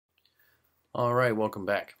Alright, welcome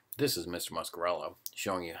back. This is Mr. Muscarella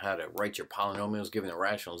showing you how to write your polynomials given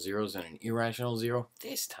irrational zeros and an irrational zero.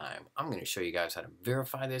 This time, I'm going to show you guys how to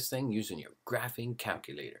verify this thing using your graphing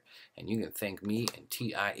calculator. And you can thank me and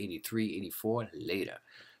TI-84 84 later.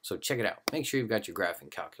 So check it out. Make sure you've got your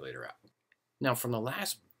graphing calculator out. Now, from the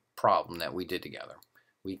last problem that we did together,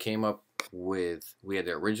 we came up with, we had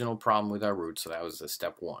the original problem with our roots, so that was the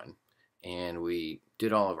step one. And we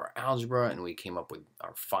did all of our algebra and we came up with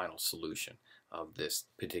our final solution of this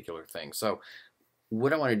particular thing. So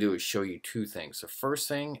what I want to do is show you two things. The first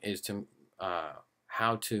thing is to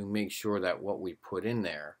how to make sure that what we put in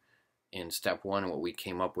there in step one and what we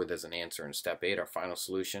came up with as an answer in step 8, our final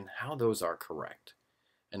solution, how those are correct.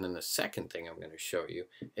 And then the second thing I'm going to show you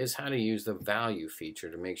is how to use the value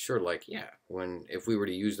feature to make sure, like, yeah, if we were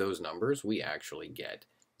to use those numbers, we actually get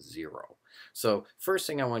 0. So first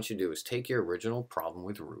thing I want you to do is take your original problem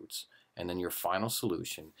with roots and then your final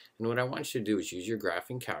solution, and what I want you to do is use your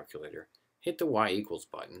graphing calculator, hit the y equals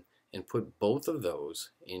button, and put both of those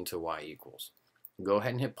into y equals. Go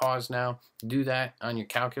ahead and hit pause now, do that on your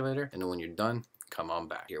calculator, and then when you're done, come on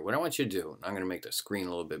back here. What I want you to do, I'm going to make the screen a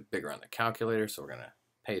little bit bigger on the calculator, so we're going to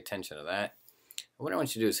pay attention to that. What I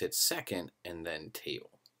want you to do is hit second and then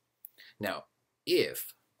table. Now,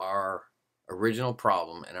 if our original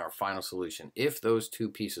problem and our final solution, if those two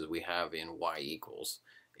pieces we have in y equals,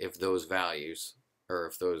 if those values or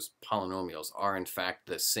if those polynomials are in fact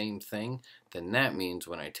the same thing, then that means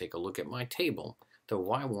when I take a look at my table, the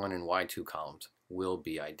y1 and y2 columns will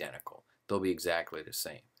be identical. They'll be exactly the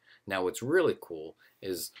same. Now what's really cool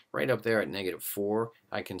is right up there at -4,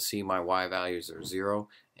 I can see my y values are 0,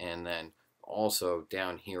 and then also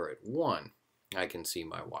down here at 1, I can see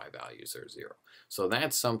my y values are 0. So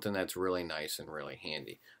that's something that's really nice and really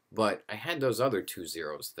handy. But I had those other two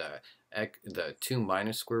zeros, the 2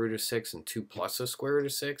 minus square root of 6 and 2 plus the square root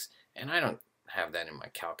of 6, and I don't have that in my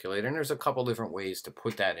calculator. And there's a couple different ways to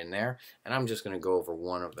put that in there, and I'm just going to go over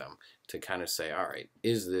one of them to kind of say, all right,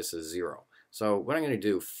 is this a 0? So what I'm going to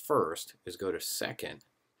do first is go to second,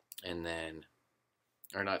 and then,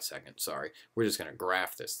 or not second, sorry, we're just going to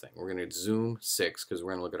graph this thing. We're going to zoom 6 because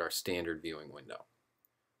we're going to look at our standard viewing window.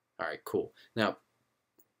 All right, cool. Now,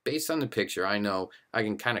 based on the picture, I know I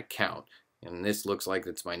can kind of count, and this looks like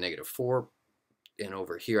it's my -4, and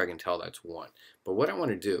over here I can tell that's 1. But what I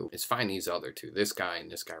want to do is find these other two, this guy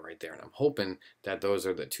and this guy right there, and I'm hoping that those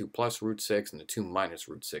are the 2 plus root 6 and the 2 minus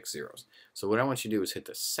root 6 zeros. So what I want you to do is hit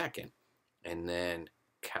the second and then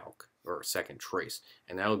calc, or second trace,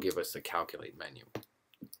 and that'll give us the calculate menu.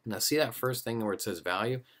 Now see that first thing where it says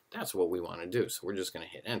value? That's what we want to do, so we're just going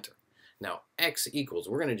to hit enter. Now x equals,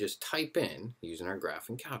 we're going to just type in, using our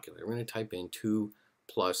graphing calculator, we're going to type in 2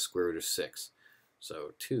 plus square root of 6.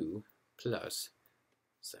 So 2 plus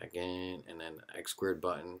second, and then the x squared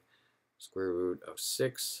button, square root of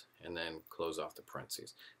 6, and then close off the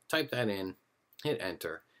parentheses. Type that in, hit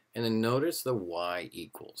enter, and then notice the y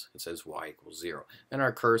equals. It says y equals 0, and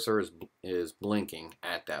our cursor is blinking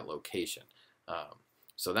at that location.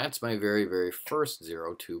 So that's my very, very first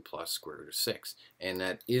 0, 2 plus square root of 6. And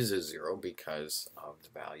that is a 0 because of the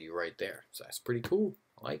value right there. So that's pretty cool.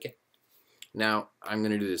 I like it. Now, I'm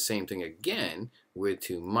going to do the same thing again with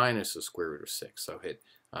 2 minus the square root of 6. So hit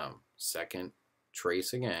second,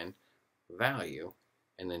 trace again, value,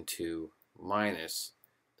 and then 2 minus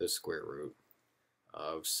the square root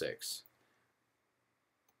of 6.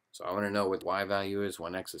 So I want to know what y value is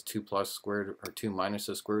when x is 2 plus squared, or 2 minus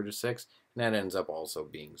the square root of 6, and that ends up also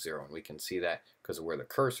being 0. And we can see that because of where the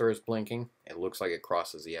cursor is blinking. It looks like it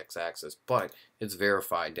crosses the x-axis, but it's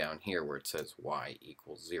verified down here where it says y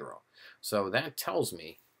equals 0. So that tells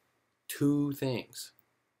me two things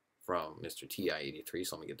from Mr. TI-83.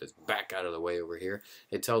 So let me get this back out of the way over here.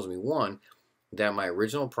 It tells me, one, that my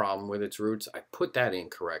original problem with its roots, I put that in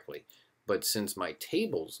correctly. But since my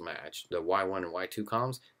tables match, the y1 and y2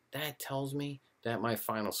 columns, that tells me that my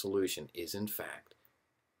final solution is in fact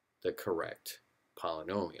the correct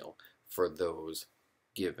polynomial for those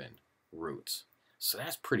given roots. So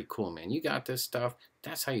that's pretty cool, man. You got this stuff.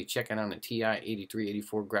 That's how you check it on the TI-83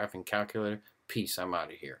 84 graphing calculator. Peace, I'm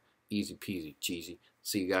out of here. Easy peasy, cheesy.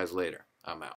 See you guys later. I'm out.